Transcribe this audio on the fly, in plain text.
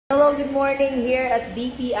Hello, good morning here at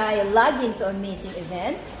BPI. Log into amazing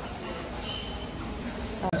event.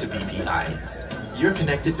 To BPI, you're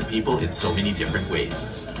connected to people in so many different ways.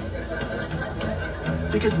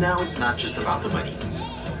 Because now it's not just about the money.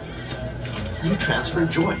 You transfer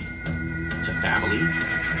joy to family,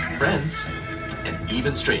 friends, and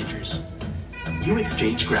even strangers. You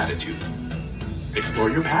exchange gratitude. Explore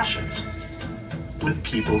your passions with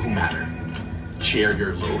people who matter. Share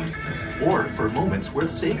your load or for moments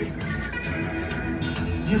worth saving.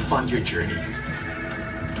 You fund your journey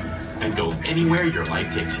and go anywhere your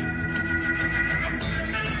life takes you.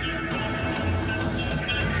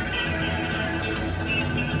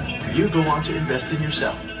 You go on to invest in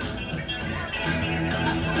yourself.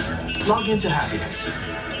 Log into happiness,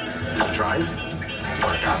 to drive, to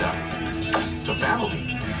barkada, to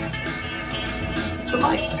family, to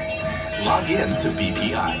life. Log in to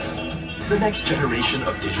BPI, the next generation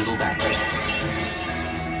of digital banking.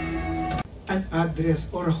 An address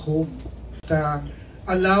or a home that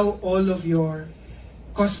allow all of your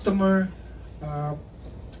customer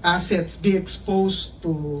assets be exposed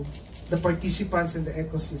to the participants in the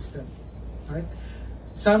ecosystem, right?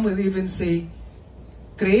 Some will even say,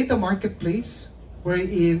 create a marketplace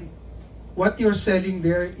wherein what you're selling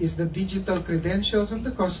there is the digital credentials of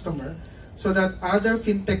the customer so that other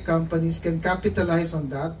fintech companies can capitalize on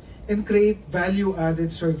that and create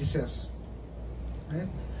value-added services, right?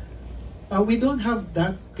 We don't have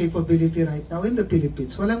that capability right now in the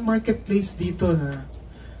Philippines. Walang marketplace dito na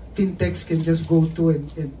fintechs can just go to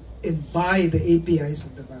and buy the APIs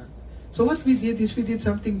of the bank. So what we did is we did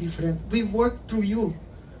something different. We worked through you,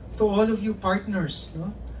 to all of you partners.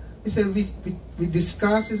 No? We said we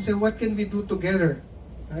discuss and say, what can we do together,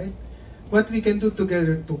 right? What we can do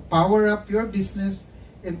together to power up your business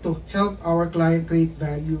and to help our client create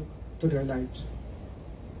value to their lives.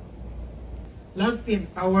 Log in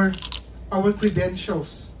our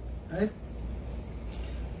credentials, right?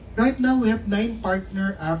 Right now we have 9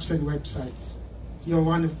 partner apps and websites. You're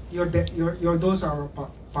one of those are our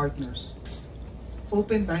partners.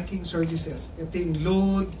 Open banking services. Ito yung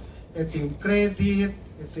loan, ito yung credit,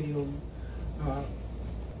 ito yung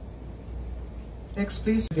next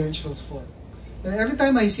please, credentials for. And every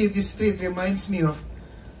time I see this street, it reminds me of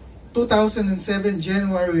 2007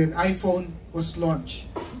 January when iPhone was launched.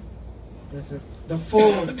 This is the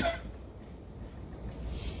phone,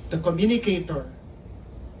 the communicator,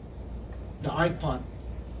 the iPod.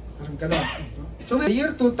 Parang ganun. So the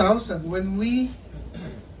year 2000, when we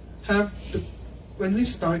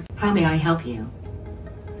start. How may I help you?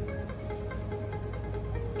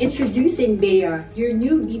 Introducing Bea, your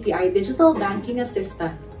new BPI digital banking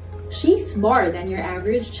assistant. She's more than your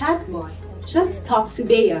average chatbot. Just talk to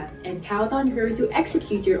Bea and count on her to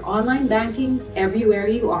execute your online banking everywhere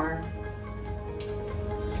you are.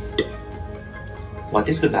 What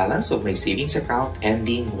is the balance of my savings account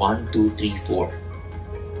ending 1234?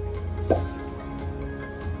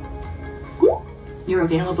 Your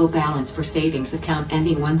available balance for savings account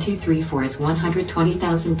ending 1234 is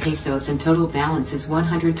 120,000 pesos and total balance is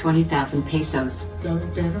 120,000 pesos.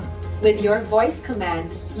 Daming pera. With your voice command,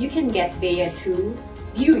 you can get Bea to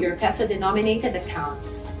view your peso-denominated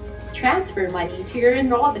accounts, transfer money to your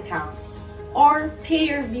enrolled accounts, or pay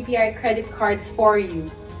your BPI credit cards for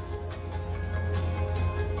you.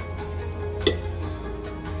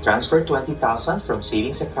 Transfer 20,000 from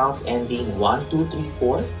savings account ending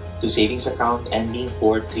 1234 to savings account ending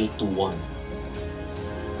 4321.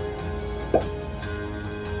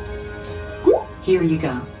 Here you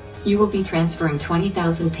go. You will be transferring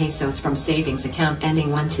 20,000 pesos from savings account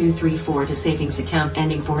ending 1234 to savings account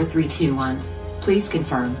ending 4321. Please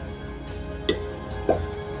confirm.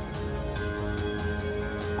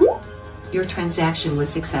 Your transaction was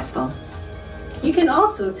successful. You can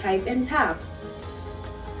also type and tap.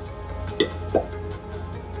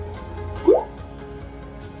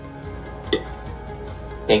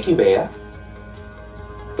 Thank you, Bea.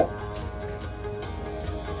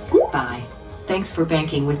 Bye. Thanks for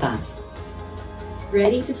banking with us.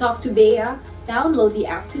 Ready to talk to Bea? Download the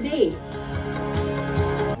app today.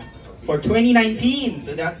 For 2019,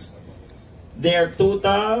 so that's their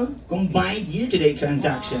total combined year-to-date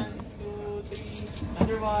transaction.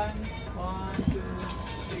 Another one. 1, 2,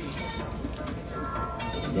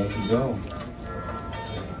 3. There you go.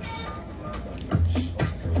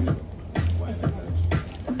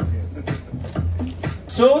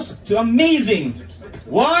 So amazing.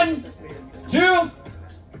 1, 2,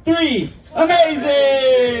 3.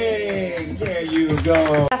 Amazing! There you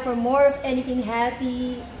go. For more of anything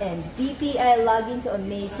happy and BPI login to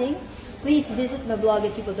amazing, please visit my blog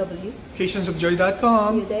at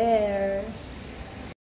www.ocasionsofjoy.com. See you there.